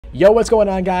Yo, what's going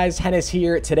on, guys? ProHenis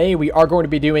here. Today we are going to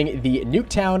be doing the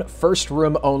NUKETOWN first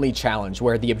room only challenge,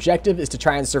 where the objective is to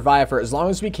try and survive for as long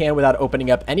as we can without opening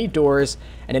up any doors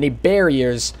and any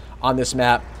barriers on this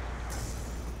map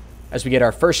as we get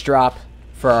our first drop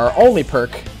for our only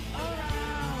perk.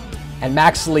 And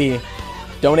Max Lee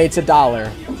donates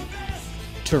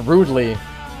 $1 to rudely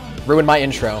ruin my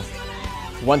intro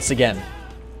once again.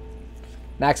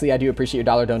 Max Lee, I do appreciate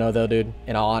your $1 dono, though, dude.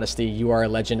 In all honesty, you are a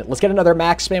legend. Let's get another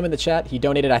Max spam in the chat. He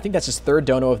donated, I think that's his 3rd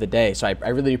dono of the day, so I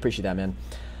really appreciate that, man.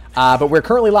 But we're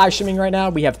currently live streaming right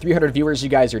now. We have 300 viewers. You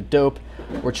guys are dope.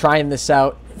 We're trying this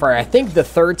out for, I think, the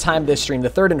 3rd time this stream, the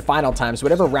 3rd and final time. So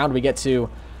whatever round we get to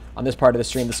on this part of the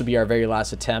stream, this will be our very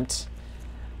last attempt.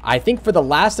 I think for the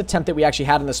last attempt that we actually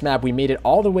had on this map, we made it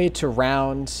all the way to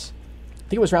round, I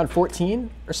think it was round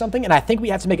 14 or something. And I think we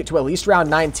have to make it to at least round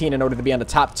 19 in order to be on the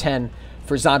top 10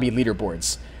 for zombie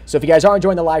leaderboards. So if you guys are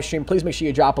enjoying the live stream, please make sure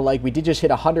you drop a like. We did just hit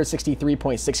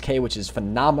 163.6K, which is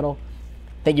phenomenal.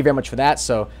 Thank you very much for that.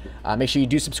 So make sure you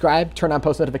do subscribe, turn on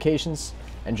post notifications,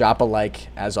 and drop a like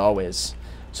as always.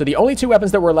 So the only 2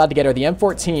 weapons that we're allowed to get are the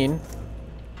M14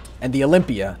 and the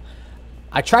Olympia.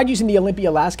 I tried using the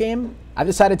Olympia last game. I've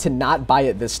decided to not buy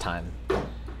it this time,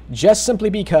 just simply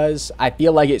because I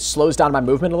feel like it slows down my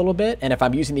movement a little bit, and if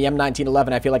I'm using the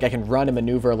M1911, I feel like I can run and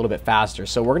maneuver a little bit faster.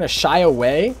 So we're going to shy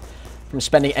away from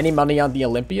spending any money on the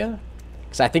Olympia,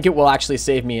 because I think it will actually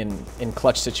save me in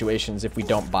clutch situations if we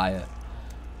don't buy it.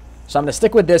 So I'm going to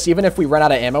stick with this, even if we run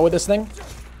out of ammo with this thing.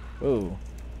 Ooh.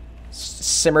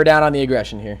 Simmer down on the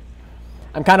aggression here.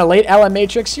 I'm kind of late, LM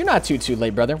Matrix. You're not too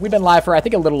late, brother. We've been live for, I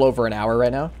think, a little over an hour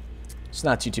right now. It's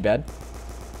not too bad.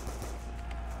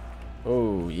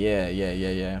 Oh,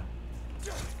 yeah.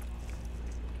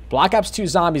 Black Ops 2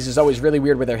 zombies is always really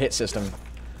weird with their hit system,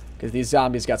 because these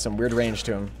zombies got some weird range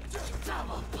to them.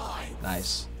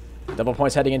 Nice. Double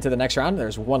points heading into the next round.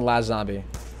 There's one last zombie.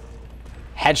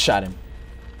 Headshot him.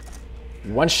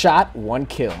 1 shot, 1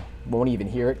 kill. Won't even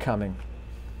hear it coming.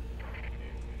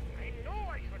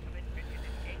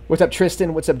 What's up,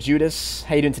 Tristan? What's up, Judas?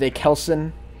 How you doing today,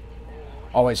 Kelson?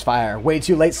 Always fire. Way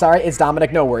too late. Sorry, it's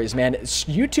Dominic. No worries, man.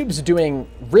 YouTube's doing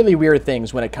really weird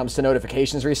things when it comes to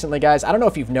notifications recently, guys. I don't know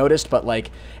if you've noticed, but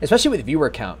like, especially with viewer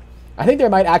count, I think there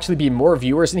might actually be more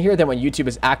viewers in here than what YouTube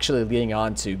is actually leading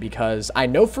on to, because I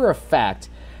know for a fact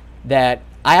that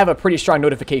I have a pretty strong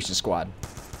notification squad,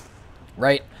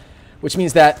 right? Which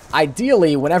means that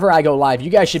ideally, whenever I go live, you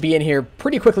guys should be in here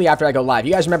pretty quickly after I go live.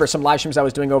 You guys remember some live streams I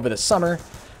was doing over the summer,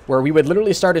 where we would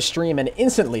literally start a stream and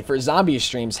instantly, for zombie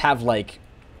streams, have like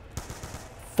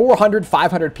 400,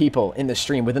 500 people in the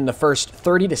stream within the first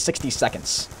 30 to 60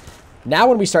 seconds. Now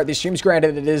when we start these streams,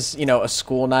 granted it is, you know, a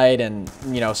school night, and,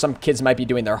 you know, some kids might be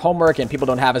doing their homework and people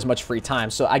don't have as much free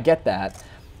time, so I get that.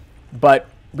 But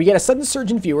we get a sudden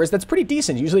surge in viewers that's pretty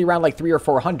decent, usually around like 300 or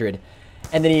 400.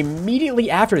 And then immediately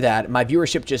after that, my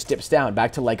viewership just dips down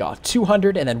back to like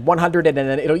 200 and then 100, and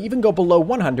then it'll even go below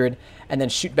 100 and then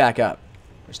shoot back up,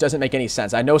 which doesn't make any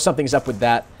sense. I know something's up with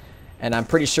that, and I'm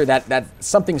pretty sure that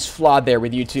something's flawed there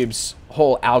with YouTube's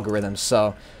whole algorithm.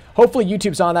 So hopefully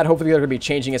YouTube's on that. Hopefully they're going to be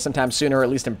changing it sometime sooner, or at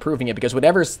least improving it, because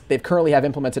whatever they currently have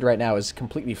implemented right now is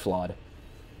completely flawed.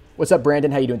 What's up,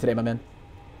 Brandon? How you doing today, my man?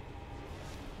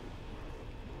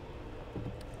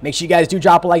 Make sure you guys do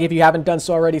drop a like if you haven't done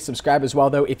so already. Subscribe as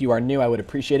well, though, if you are new. I would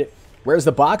appreciate it. Where's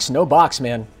the box? No box,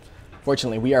 man.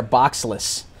 Fortunately, we are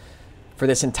boxless for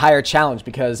this entire challenge,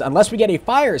 because unless we get a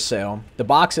fire sale, the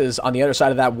box is on the other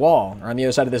side of that wall, or on the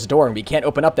other side of this door, and we can't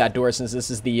open up that door since this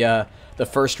is the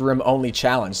first room only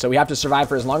challenge. So we have to survive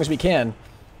for as long as we can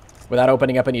without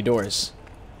opening up any doors.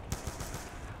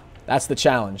 That's the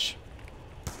challenge.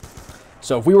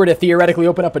 So if we were to theoretically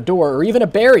open up a door or even a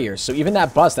barrier, so even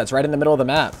that bus that's right in the middle of the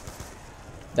map,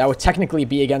 that would technically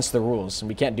be against the rules, and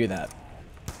we can't do that.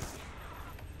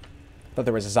 Thought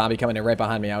there was a zombie coming in right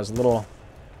behind me. I was a little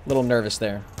nervous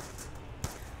there.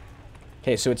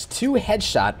 Okay, so it's 2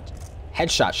 headshot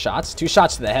shots. 2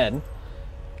 shots to the head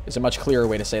is a much clearer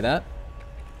way to say that.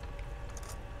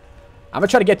 I'm going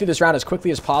to try to get through this round as quickly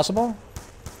as possible,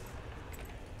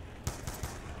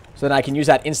 so that I can use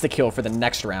that insta-kill for the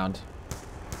next round,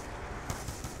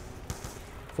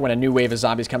 for when a new wave of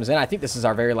zombies comes in. I think this is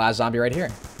our very last zombie right here.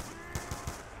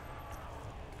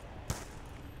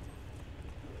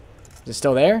 Is it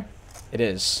still there? It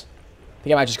is. I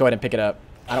think I might just go ahead and pick it up.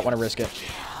 I don't want to risk it.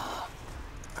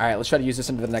 Alright, let's try to use this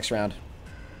into the next round. A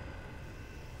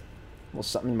little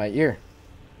something in my ear.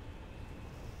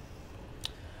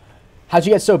 How'd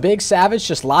you get so big, Savage?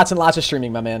 Just lots and lots of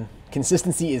streaming, my man.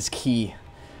 Consistency is key.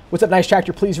 What's up, Nice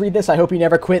Tractor? Please read this. I hope you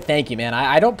never quit. Thank you, man.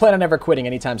 I don't plan on ever quitting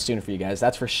anytime soon for you guys.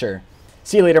 That's for sure.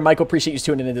 See you later, Michael. Appreciate you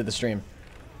tuning into the stream.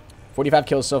 45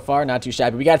 kills so far. Not too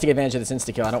shabby. We got to take advantage of this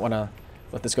insta-kill. I don't want to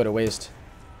let this go to waste.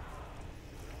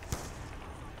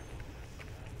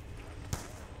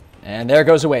 And there it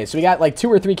goes away. So we got like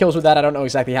 2 or 3 kills with that. I don't know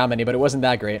exactly how many, but it wasn't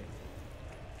that great.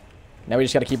 Now we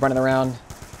just got to keep running around,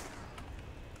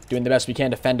 doing the best we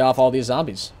can to fend off all these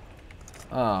zombies.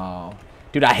 Oh.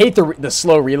 Dude, I hate the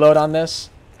slow reload on this.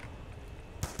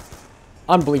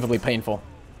 Unbelievably painful.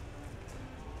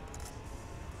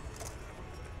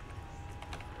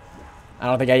 I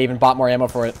don't think I even bought more ammo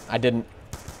for it. I didn't.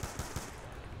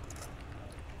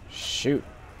 Shoot.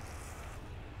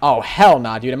 Oh, hell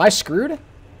nah, dude. Am I screwed?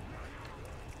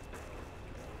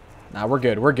 Nah, we're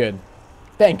good. We're good.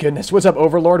 Thank goodness. What's up,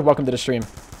 Overlord? Welcome to the stream.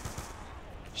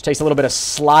 Just takes a little bit of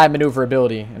sly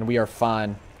maneuverability, and we are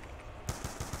fine.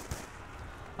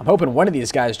 I'm hoping one of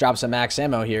these guys drops some max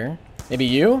ammo here. Maybe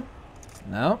you?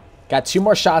 No? Got 2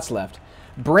 more shots left.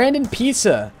 Brandon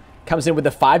Pizza comes in with the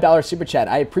 $5 super chat.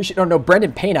 I appreciate... Oh, no,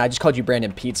 Brandon Payne. I just called you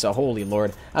Brandon Pizza. Holy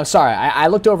Lord. I'm sorry. I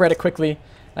looked over at it quickly.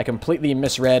 I completely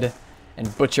misread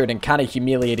and butchered and kind of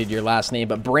humiliated your last name.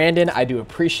 But Brandon, I do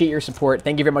appreciate your support.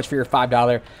 Thank you very much for your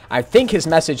 $5. I think his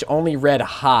message only read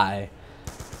hi.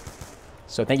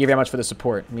 So thank you very much for the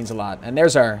support. It means a lot. And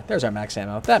there's our max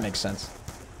ammo. That makes sense.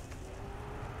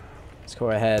 Let's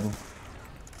go ahead and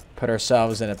put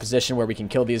ourselves in a position where we can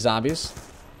kill these zombies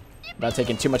without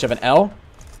taking too much of an L.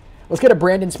 Let's get a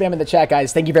Brandon spam in the chat,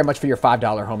 guys. Thank you very much for your $5,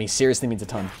 homie. Seriously means a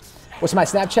ton. What's my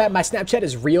Snapchat? My Snapchat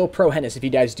is real ProHenis if you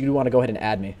guys do want to go ahead and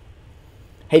add me.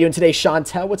 How you doing today,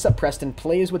 Chantel? What's up, Preston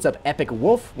Plays? What's up, Epic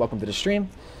Wolf? Welcome to the stream.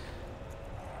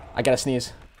 I gotta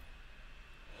sneeze.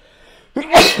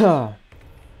 That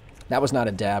was not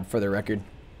a dab, for the record.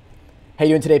 How you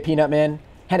doing today, Peanut Man?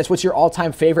 Hennis, what's your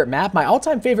all-time favorite map? My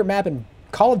all-time favorite map in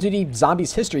Call of Duty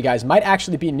Zombies history, guys, might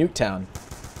actually be NUKETOWN.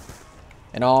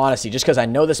 In all honesty, just because I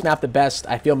know this map the best,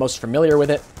 I feel most familiar with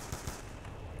it.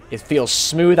 It feels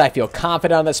smooth. I feel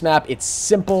confident on this map. It's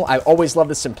simple. I always love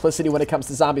the simplicity when it comes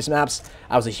to zombies maps.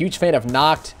 I was a huge fan of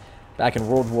Knocked back in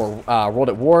World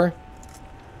at War.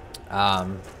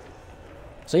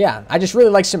 So yeah, I just really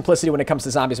like simplicity when it comes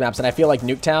to zombies maps, and I feel like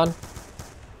NUKETOWN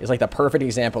is like the perfect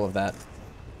example of that.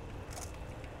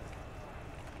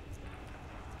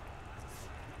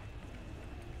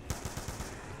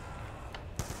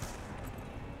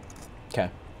 Okay.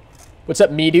 What's up,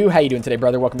 Midu? How you doing today,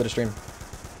 brother? Welcome to the stream.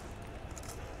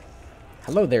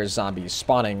 Hello there, zombies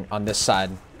spawning on this side.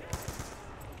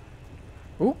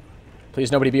 Ooh. Please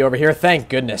nobody be over here. Thank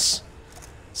goodness.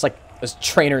 It's like a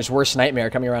trainer's worst nightmare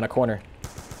coming around a corner.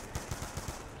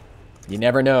 You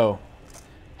never know.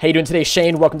 How you doing today,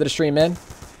 Shane? Welcome to the stream, man.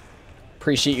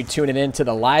 Appreciate you tuning in to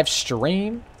the live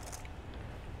stream.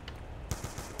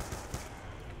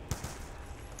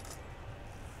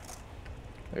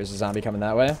 There's a zombie coming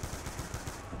that way.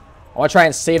 I want to try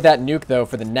and save that nuke, though,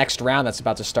 for the next round that's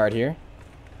about to start here.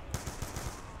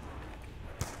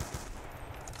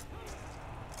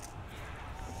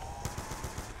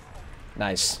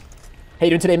 Nice. How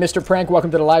you doing today, Mr. Prank?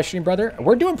 Welcome to the live stream, brother.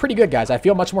 We're doing pretty good, guys. I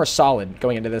feel much more solid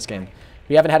going into this game.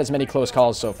 We haven't had as many close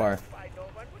calls so far.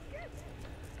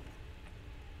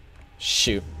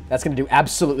 Shoot. That's going to do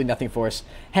absolutely nothing for us.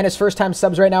 Hannah's first time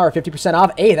subs right now are 50%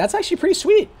 off. Hey, that's actually pretty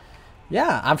sweet.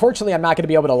 Yeah, unfortunately, I'm not going to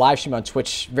be able to live stream on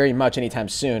Twitch very much anytime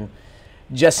soon.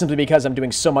 Just simply because I'm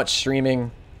doing so much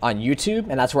streaming on YouTube.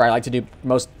 And that's where I like to do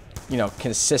most,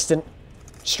 consistent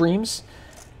streams.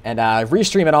 And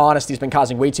Restream, in all honesty, has been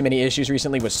causing way too many issues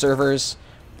recently with servers.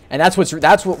 And that's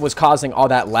what was causing all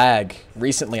that lag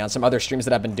recently on some other streams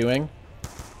that I've been doing.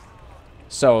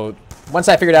 So once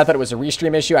I figured out that it was a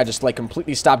Restream issue, I just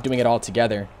completely stopped doing it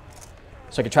altogether.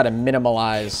 So I could try to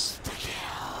minimize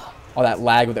all that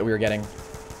lag that we were getting.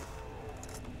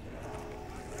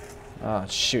 Oh,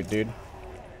 shoot, dude.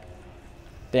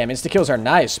 Damn, insta-kills are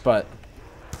nice, but...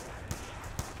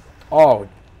 Oh,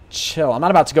 chill. I'm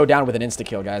not about to go down with an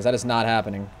insta-kill, guys. That is not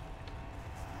happening.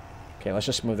 Okay, let's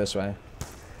just move this way.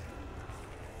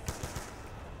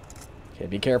 Okay,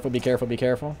 be careful, be careful, be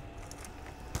careful.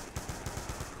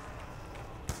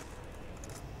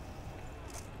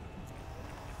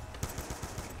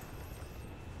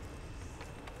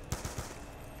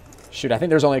 Shoot, I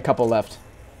think there's only a couple left.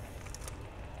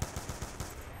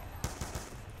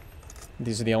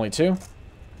 These are the only 2.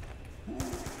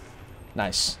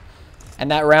 Nice. And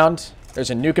that round,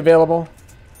 there's a nuke available.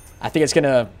 I think it's going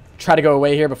to try to go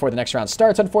away here before the next round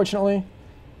starts, unfortunately.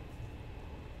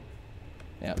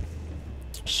 Yeah.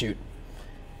 Shoot.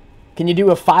 Can you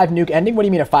do a 5 nuke ending? What do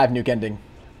you mean a 5 nuke ending?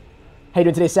 How you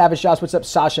doing today, Savage Shots? What's up,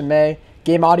 Sasha May?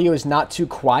 Game audio is not too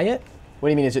quiet? What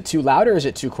do you mean? Is it too loud or is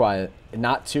it too quiet?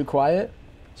 Not too quiet?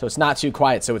 So it's not too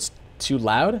quiet, so it's too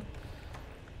loud?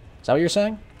 Is that what you're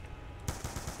saying?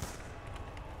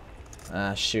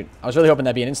 Ah, shoot. I was really hoping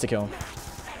that'd be an insta-kill.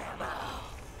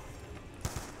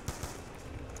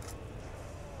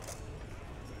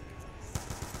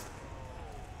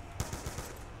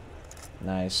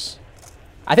 Nice.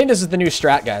 I think this is the new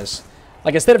strat, guys.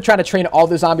 Like, instead of trying to train all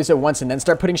the zombies at once and then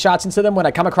start putting shots into them, when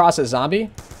I come across a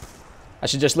zombie, I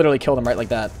should just literally kill them right like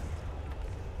that.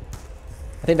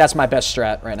 I think that's my best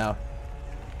strat right now.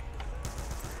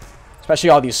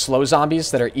 Especially all these slow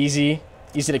zombies that are easy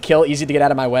to kill, easy to get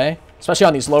out of my way. Especially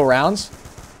on these low rounds.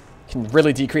 Can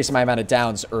really decrease my amount of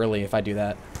downs early if I do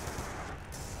that.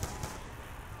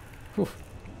 Whew.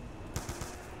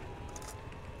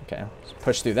 Okay, let's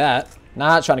push through that.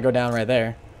 Not trying to go down right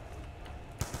there.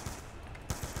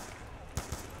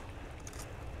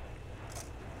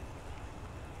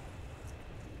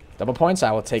 Double points,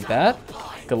 I will take that.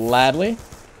 Gladly.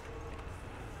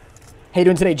 How you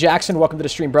doing today, Jackson? Welcome to the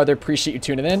stream, brother. Appreciate you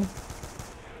tuning in.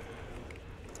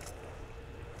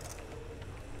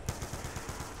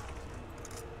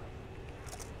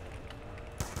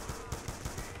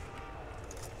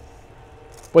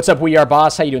 What's up, We Are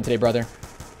Boss? How you doing today, brother?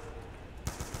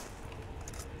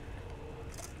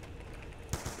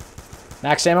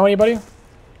 Max ammo, anybody?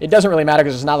 It doesn't really matter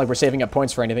because it's not like we're saving up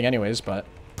points for anything anyways, but...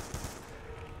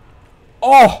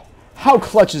 Oh! How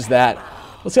clutch is that?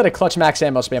 Let's get a clutch max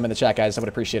ammo spam in the chat, guys. I would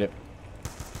appreciate it.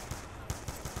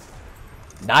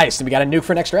 Nice. And we got a nuke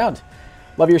for next round.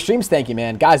 Love your streams. Thank you,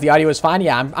 man. Guys, the audio is fine.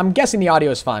 Yeah, I'm guessing the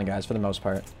audio is fine, guys, for the most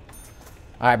part.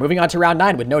 All right, moving on to round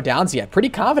 9 with no downs yet. Pretty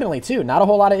confidently, too. Not a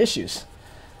whole lot of issues.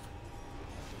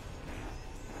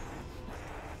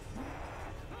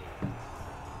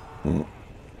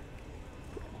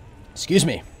 Excuse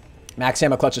me. Max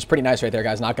ammo clutch is pretty nice right there,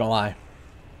 guys. Not going to lie.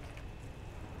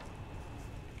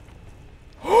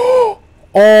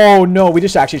 Oh, no. We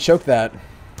just actually choked that.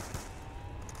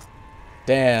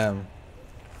 Damn.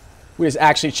 We just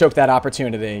actually choked that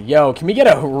opportunity. Yo, can we get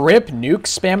a rip nuke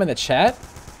spam in the chat?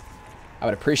 I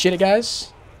would appreciate it,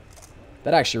 guys.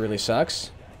 That actually really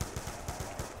sucks.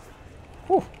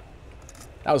 Whew.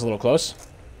 That was a little close.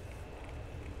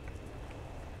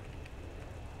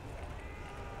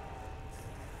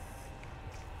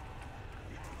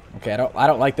 Okay, I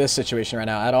don't like this situation right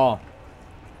now at all.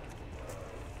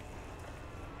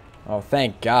 Oh,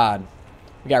 thank God.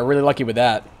 We got really lucky with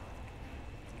that.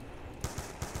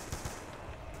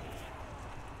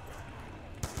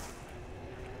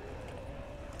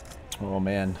 Oh,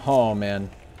 man. Oh, man.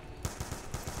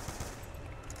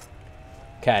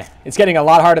 Okay. It's getting a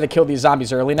lot harder to kill these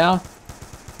zombies early now.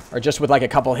 Or just with like a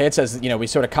couple hits as, you know, we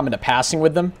sort of come into passing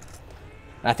with them.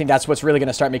 And I think that's what's really going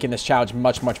to start making this challenge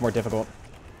much, much more difficult.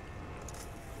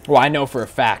 Well, I know for a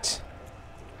fact.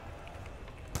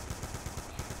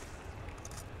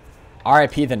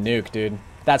 RIP the nuke, dude.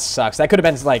 That sucks. That could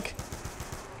have been, like,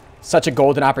 such a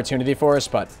golden opportunity for us,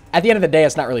 but at the end of the day,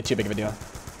 it's not really too big of a deal.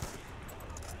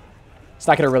 It's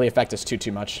not going to really affect us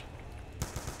too much.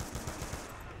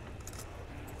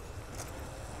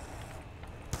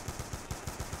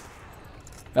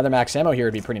 Another max ammo here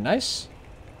would be pretty nice.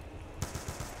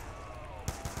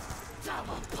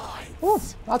 Ooh,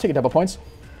 I'll take a double points.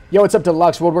 Yo, what's up,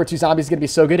 Deluxe? World War II Zombies is going to be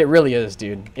so good. It really is,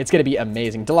 dude. It's going to be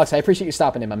amazing. Deluxe, I appreciate you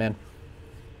stopping in, my man.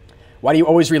 Why do you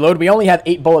always reload? We only have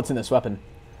 8 bullets in this weapon.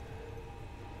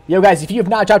 Yo, guys, if you have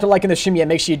not dropped a like in the stream yet,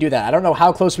 make sure you do that. I don't know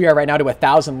how close we are right now to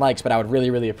 1,000 likes, but I would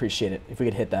really, really appreciate it if we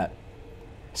could hit that.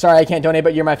 Sorry I can't donate,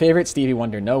 but you're my favorite. Stevie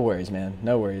Wonder. No worries, man.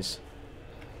 No worries.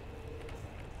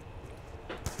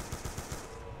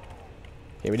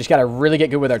 Okay, we just got to really get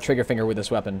good with our trigger finger with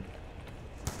this weapon.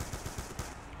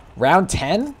 Round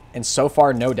 10, and so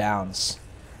far, no downs.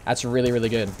 That's really, really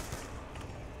good.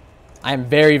 I am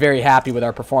very, very happy with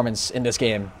our performance in this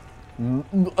game.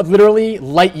 Literally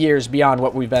light years beyond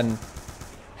what we've been,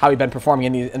 how we've been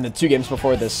performing in the 2 games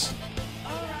before this.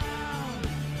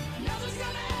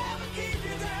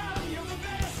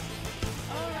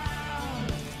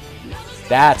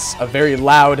 That's a very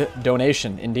loud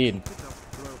donation, indeed.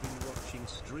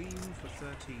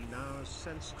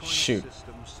 Shoot.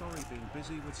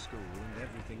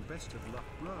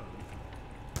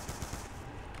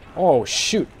 Oh,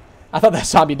 shoot. I thought that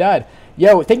zombie died.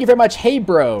 Yo, thank you very much, Hey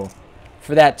Bro,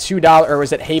 for that $2, or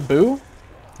was it Hey Boo?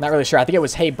 Not really sure. I think it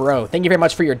was Hey Bro. Thank you very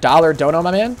much for your $1 dono,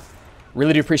 my man.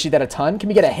 Really do appreciate that a ton. Can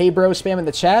we get a Hey Bro spam in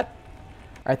the chat?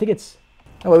 I think it's...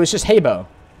 Oh, it was just Hey Bo.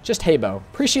 Just Hey Bo.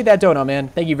 Appreciate that dono, man.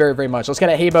 Thank you very, very much. Let's get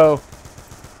a Hey Bo.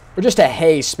 Or just a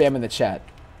Hey spam in the chat.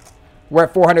 We're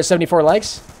at 474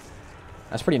 likes.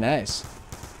 That's pretty nice.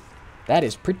 That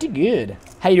is pretty good.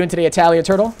 How you doing today, Italian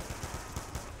Turtle?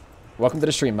 Welcome to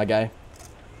the stream, my guy.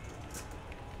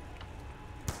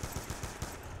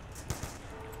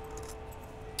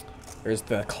 There's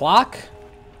the clock.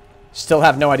 Still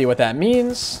have no idea what that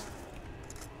means.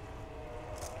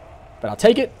 But I'll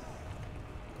take it.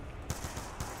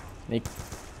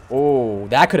 Oh,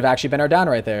 that could have actually been our down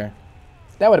right there.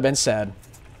 That would have been sad.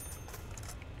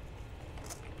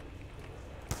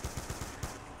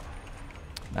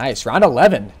 Nice. Round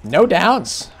 11. No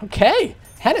downs. Okay.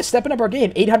 Hannah's stepping up our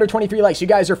game. 823 likes. You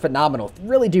guys are phenomenal.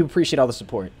 Really do appreciate all the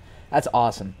support. That's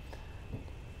awesome.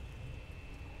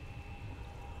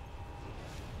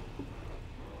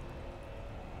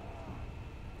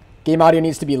 Game audio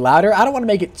needs to be louder. I don't want to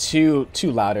make it too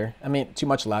louder. I mean, too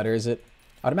much louder, is it?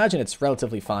 I'd imagine it's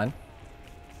relatively fine.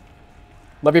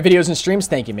 Love your videos and streams.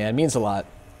 Thank you, man. It means a lot.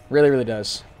 Really, really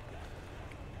does.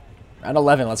 Round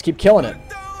 11. Let's keep killing it.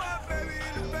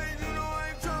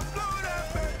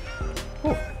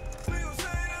 Whew.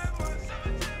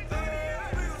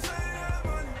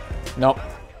 Nope.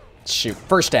 Shoot.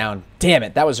 First down. Damn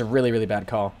it. That was a really, really bad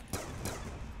call.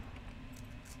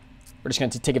 We're just going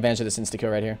to take advantage of this insta-kill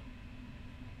right here.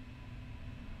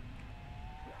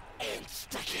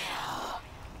 Insta-kill.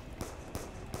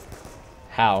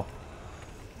 How?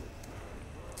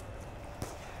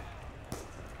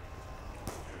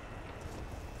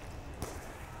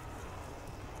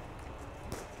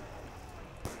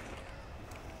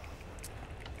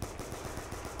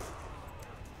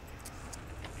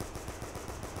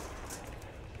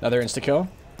 Another insta-kill.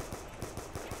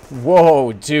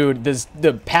 Whoa, dude.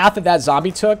 The path that that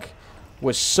zombie took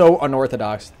was so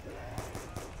unorthodox.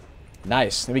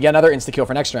 Nice. And we get another insta-kill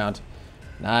for next round.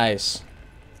 Nice.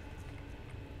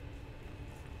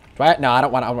 No, I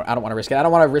don't want to risk it. I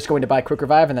don't want to risk going to buy quick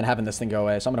revive and then having this thing go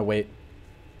away. So I'm going to wait.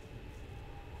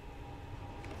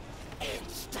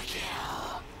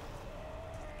 Insta-kill.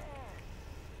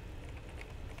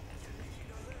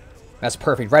 That's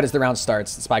perfect. Right as the round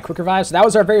starts. Let's buy quick revive. So that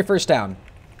was our very first down.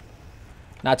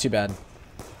 Not too bad.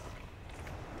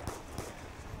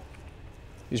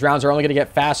 These rounds are only going to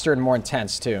get faster and more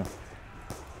intense, too.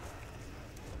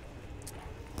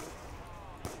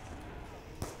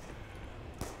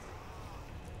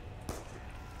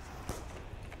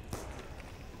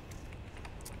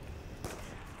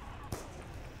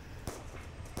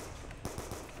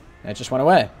 And it just went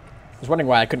away. I was wondering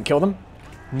why I couldn't kill them.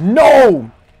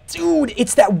 No! Dude,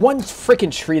 it's that one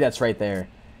freaking tree that's right there.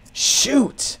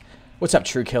 Shoot! What's up,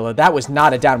 True Killer? That was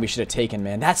not a down we should have taken,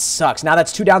 man. That sucks. Now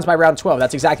that's 2 downs by round 12.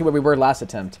 That's exactly where we were last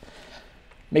attempt.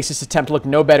 Makes this attempt look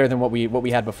no better than what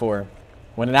we had before.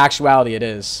 When in actuality it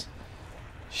is.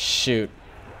 Shoot.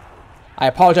 I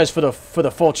apologize for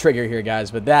the full trigger here, guys,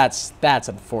 but that's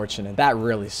unfortunate. That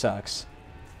really sucks.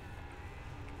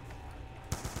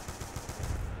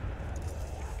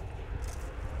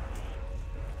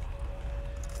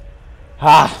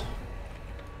 Ah.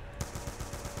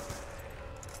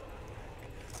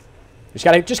 Just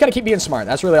gotta keep being smart.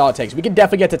 That's really all it takes. We can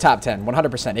definitely get to top 10.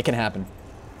 100%. It can happen.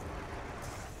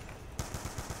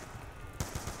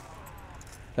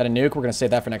 Is that a nuke? We're gonna save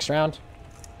that for next round.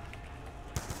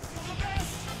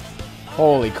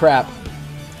 Holy crap.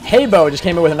 Hey Bo just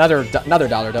came in with another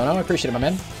dollar dono. I appreciate it, my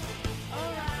man.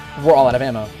 We're all out of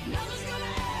ammo.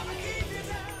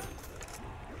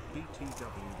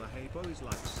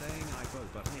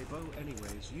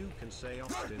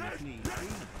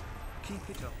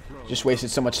 Just wasted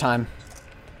so much time.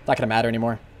 Not gonna matter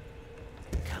anymore.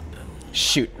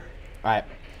 Shoot. Alright.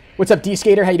 What's up,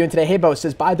 D-Skater? How you doing today? Hey Bo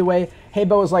says, by the way, hey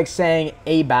Bo is like saying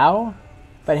a bow.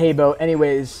 But hey Bo,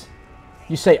 anyways,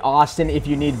 you say Austin if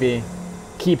you need be.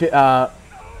 Keep it up,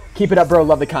 bro.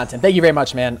 Love the content. Thank you very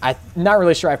much, man. I'm not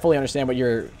really sure I fully understand what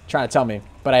you're trying to tell me,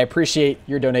 but I appreciate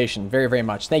your donation very, very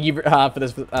much. Thank you for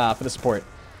the support.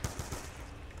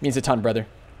 Means a ton, brother.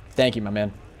 Thank you, my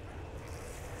man.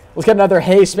 Let's get another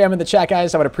hey spam in the chat,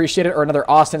 guys. I would appreciate it, or another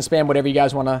Austin spam, whatever you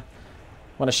guys want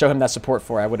to show him that support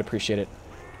for. I would appreciate it.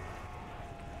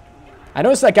 I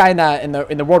noticed that guy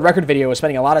in the world record video was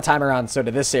spending a lot of time around sort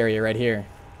of this area right here,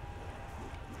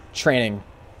 training.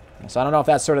 So I don't know if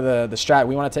that's sort of the strat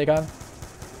we want to take on.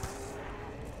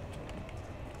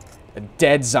 A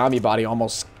dead zombie body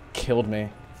almost killed me.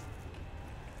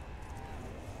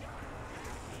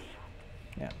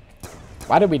 Yeah.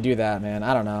 Why did we do that, man?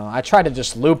 I don't know. I tried to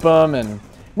just loop him, and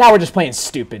now we're just playing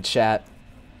stupid, chat.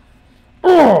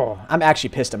 Oh, I'm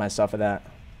actually pissed at myself for that.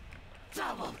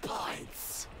 Double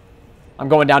points. I'm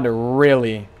going down to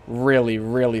really, really,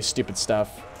 really stupid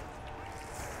stuff.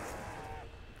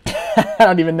 I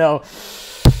don't even know.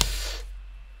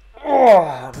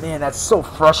 Oh, man, that's so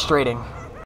frustrating.